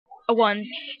A one.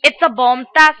 It's a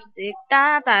bombastic.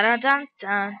 Da da da da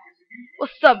da.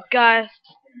 What's up, guys?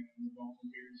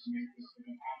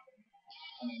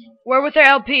 We're with our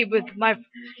LP with my.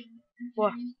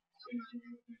 What?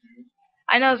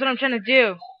 I know that's what I'm trying to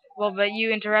do. Well, but you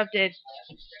interrupted.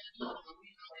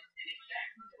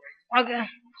 Okay.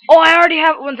 Oh, I already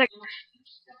have. One sec.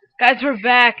 Guys, we're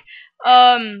back.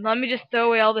 Let me just throw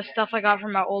away all the stuff I got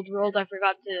from my old world. I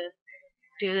forgot to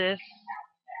do this.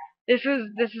 This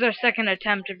is our second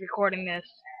attempt at recording this.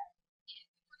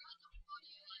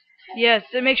 Yes,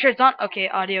 so make sure it's on. Okay,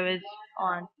 audio is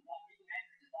on.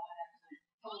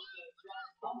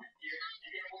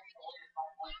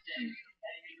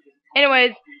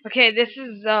 Anyways, okay, this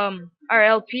is our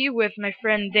LP with my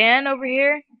friend Dan over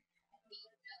here,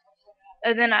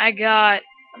 and then I got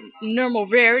normal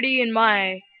rarity in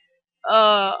my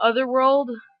other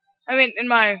world. I mean, in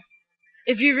my,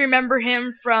 if you remember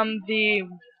him from the.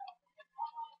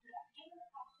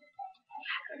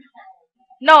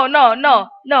 No.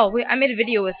 I made a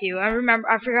video with you. I remember.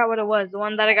 I forgot what it was. The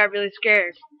one that I got really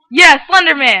scared. Yeah,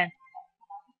 Slenderman.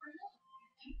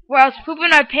 Where I was pooping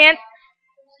my pants,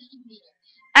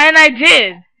 and I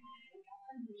did.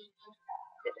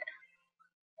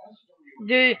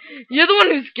 Dude, you're the one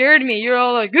who scared me. You're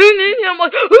all like, I'm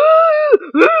like,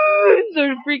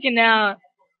 started freaking out.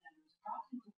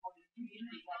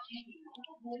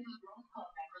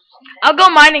 I'll go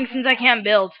mining since I can't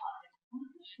build.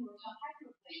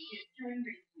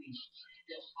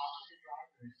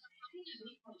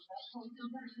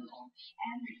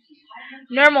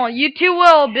 Normal, you two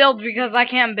will build because I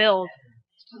can't build.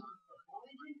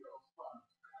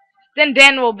 Then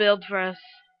Dan will build for us.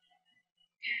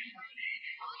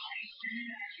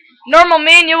 Normal,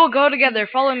 me and you will go together.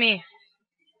 Follow me.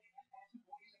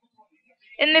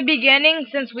 In the beginning,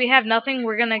 since we have nothing,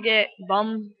 we're gonna get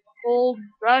bumhole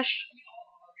rush.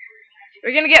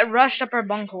 We're gonna get rushed up our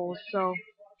bunkholes, so.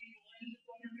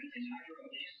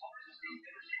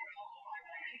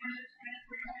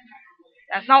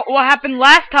 That's not what happened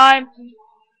last time.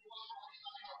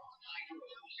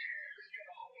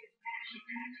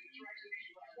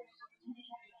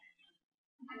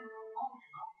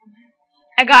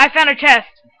 I found a chest.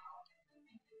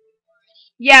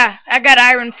 Yeah, I got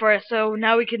iron for it, so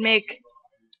now we can make.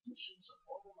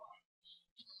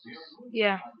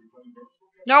 Yeah.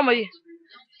 Normally.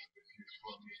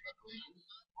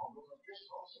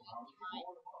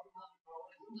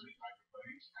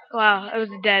 Wow, it was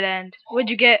a dead end. What'd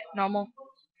you get, Normal?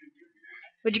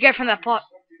 What'd you get from that pot?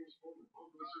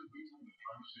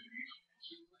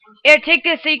 Here, take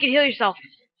this so you can heal yourself.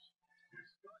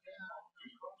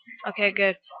 Okay,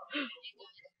 good.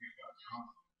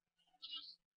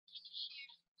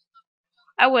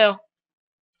 I will.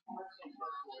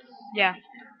 Yeah.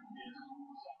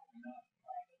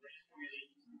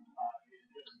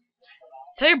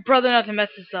 Tell your brother not to mess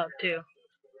this up, too.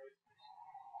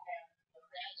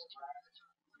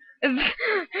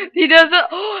 He doesn't.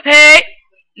 Oh, hey!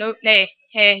 Nope, hey,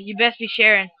 you best be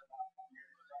sharing.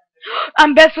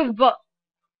 I'm best with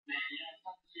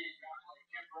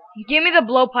Give me the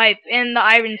blowpipe and the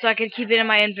iron so I can keep it in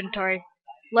my inventory.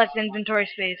 Less inventory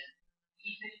space.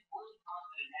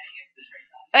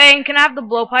 Hey, and can I have the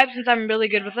blowpipe since I'm really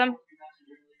good with them?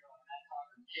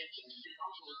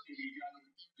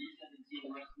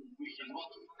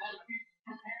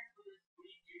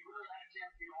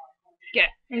 Yeah,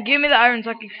 and give me the iron so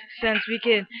I can, since we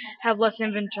can have less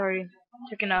inventory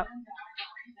taken up.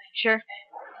 Sure.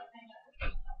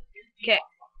 Okay.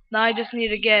 Now I just need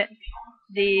to get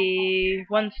the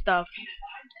one stuff.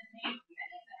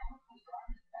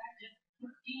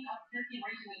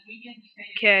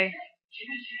 Okay.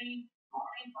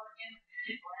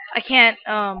 I can't,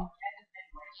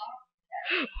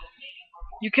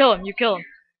 You kill him.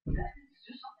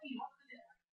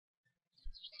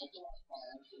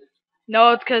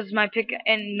 No, it's because my pick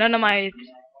and none of my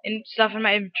stuff in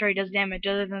my inventory does damage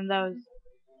other than those.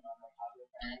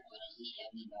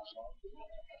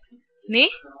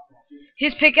 Me?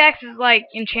 His pickaxe is like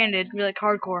enchanted, really like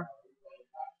hardcore.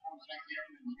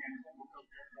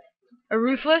 A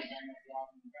ruthless?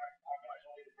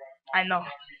 I know.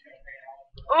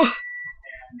 Oh.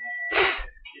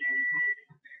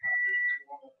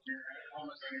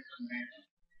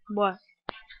 What?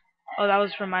 Oh, that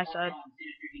was from my side.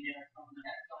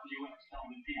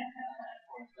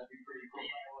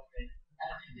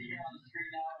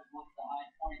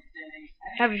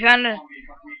 Have you found it?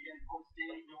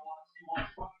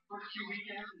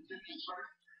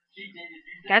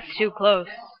 That's too close.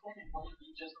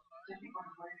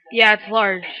 Yeah, it's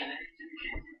large.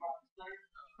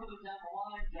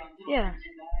 Yeah.